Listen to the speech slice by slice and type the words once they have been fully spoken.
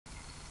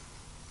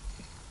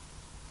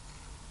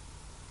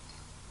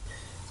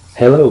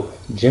Hello,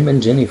 Jim and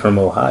Jenny from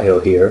Ohio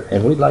here,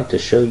 and we'd like to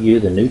show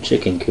you the new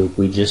chicken coop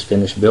we just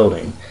finished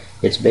building.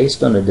 It's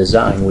based on a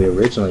design we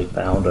originally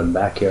found on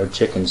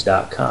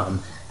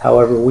backyardchickens.com.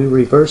 However, we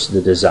reversed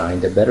the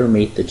design to better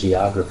meet the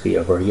geography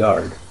of our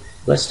yard.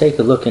 Let's take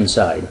a look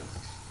inside.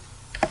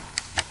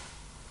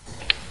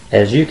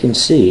 As you can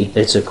see,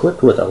 it's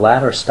equipped with a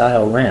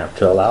ladder-style ramp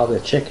to allow the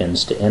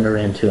chickens to enter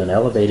into an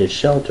elevated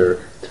shelter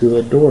through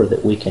a door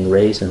that we can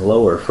raise and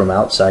lower from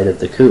outside of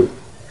the coop.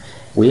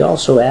 We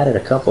also added a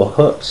couple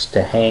hooks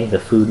to hang the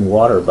food and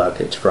water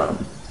buckets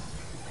from.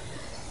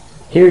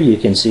 Here you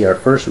can see our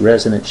first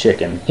resident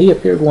chicken. He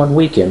appeared one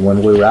weekend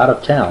when we were out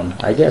of town.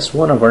 I guess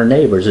one of our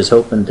neighbors is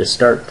hoping to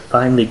start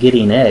finally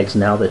getting eggs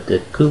now that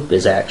the coop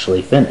is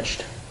actually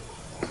finished.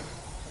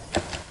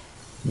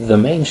 The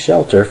main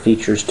shelter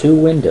features two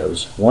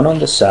windows, one on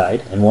the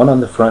side and one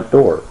on the front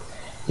door.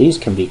 These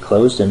can be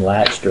closed and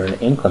latched during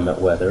inclement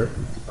weather,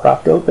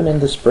 propped open in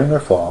the spring or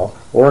fall,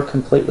 or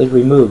completely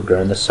removed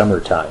during the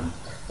summertime.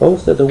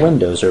 Both of the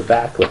windows are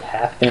backed with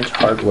half-inch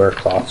hardware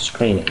cloth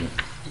screening.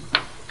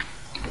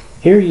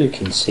 Here you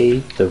can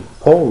see the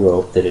pole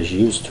rope that is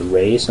used to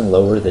raise and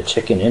lower the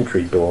chicken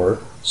entry door,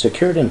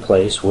 secured in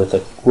place with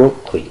a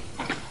rope cleat.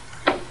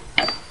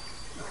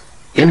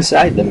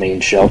 Inside the main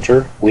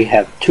shelter, we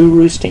have two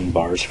roosting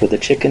bars for the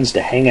chickens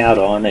to hang out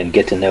on and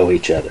get to know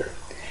each other.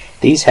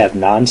 These have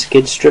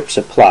non-skid strips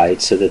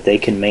applied so that they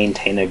can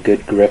maintain a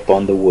good grip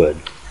on the wood.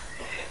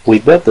 We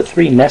built the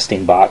three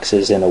nesting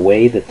boxes in a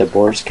way that the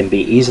boards can be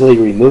easily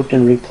removed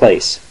and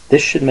replaced.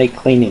 This should make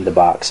cleaning the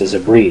boxes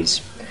a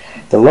breeze.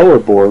 The lower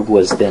board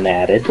was then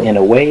added in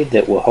a way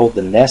that will hold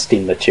the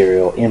nesting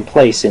material in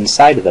place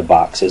inside of the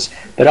boxes,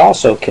 but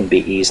also can be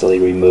easily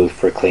removed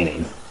for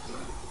cleaning.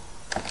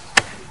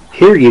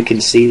 Here you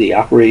can see the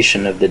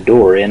operation of the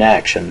door in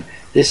action.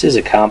 This is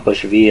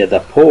accomplished via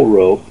the pull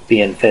rope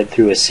being fed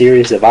through a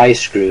series of eye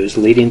screws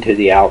leading to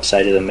the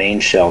outside of the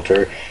main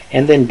shelter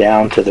and then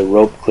down to the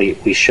rope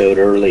cleat we showed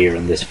earlier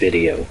in this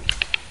video.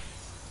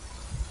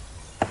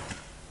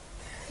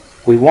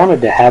 We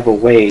wanted to have a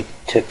way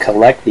to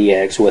collect the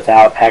eggs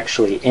without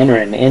actually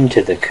entering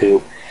into the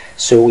coop,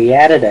 so we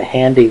added a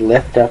handy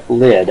lift-up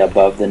lid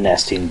above the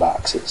nesting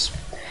boxes.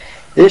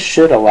 This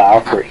should allow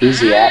for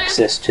easy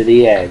access to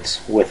the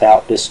eggs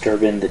without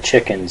disturbing the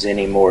chickens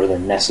any more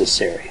than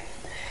necessary.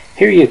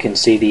 Here you can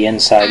see the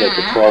inside of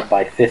the 12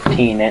 by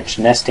 15 inch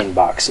nesting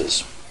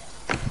boxes.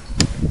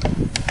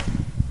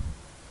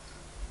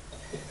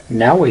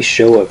 Now we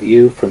show a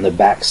view from the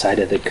back side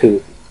of the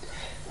coop.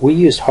 We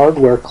used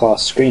hardware cloth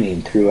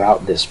screening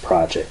throughout this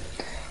project.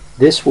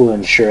 This will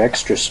ensure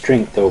extra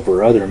strength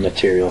over other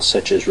materials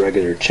such as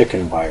regular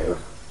chicken wire.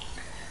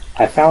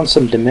 I found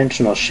some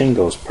dimensional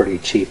shingles pretty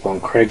cheap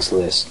on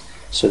Craigslist,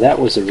 so that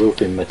was the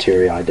roofing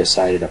material I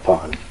decided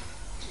upon.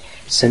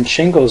 Since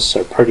shingles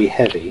are pretty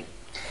heavy,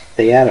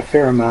 they add a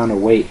fair amount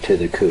of weight to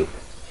the coop.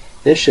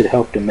 This should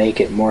help to make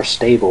it more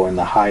stable in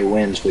the high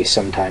winds we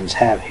sometimes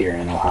have here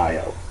in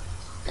Ohio.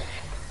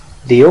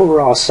 The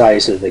overall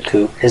size of the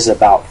coop is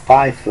about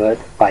 5 foot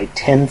by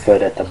 10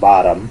 foot at the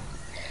bottom.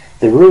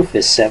 The roof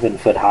is 7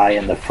 foot high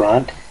in the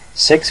front,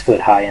 6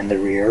 foot high in the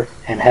rear,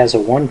 and has a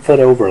 1 foot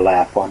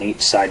overlap on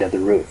each side of the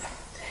roof.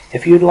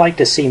 If you'd like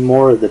to see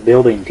more of the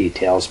building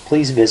details,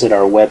 please visit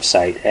our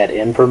website at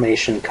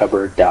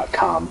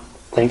informationcovered.com.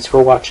 Thanks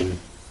for watching.